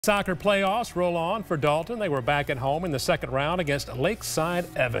Soccer playoffs roll on for Dalton. They were back at home in the second round against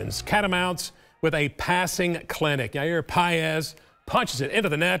Lakeside-Evans. Catamounts with a passing clinic. Yair Paez punches it into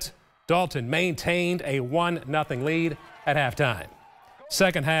the net. Dalton maintained a 1-0 lead at halftime.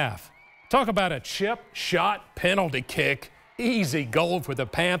 Second half. Talk about a chip shot penalty kick. Easy goal for the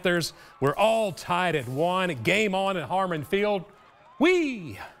Panthers. We're all tied at 1. Game on at Harmon Field.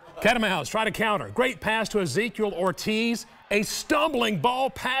 Catamounts try to counter. Great pass to Ezekiel Ortiz. A stumbling ball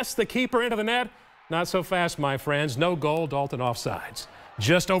past the keeper into the net. Not so fast, my friends. No goal. Dalton offsides.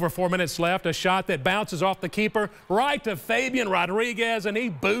 Just over 4 minutes left. A shot that bounces off the keeper right to Fabian Rodriguez, and he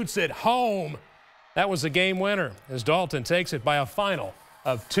boots it home. That was the game winner as Dalton takes it by a final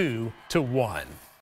of 2-1.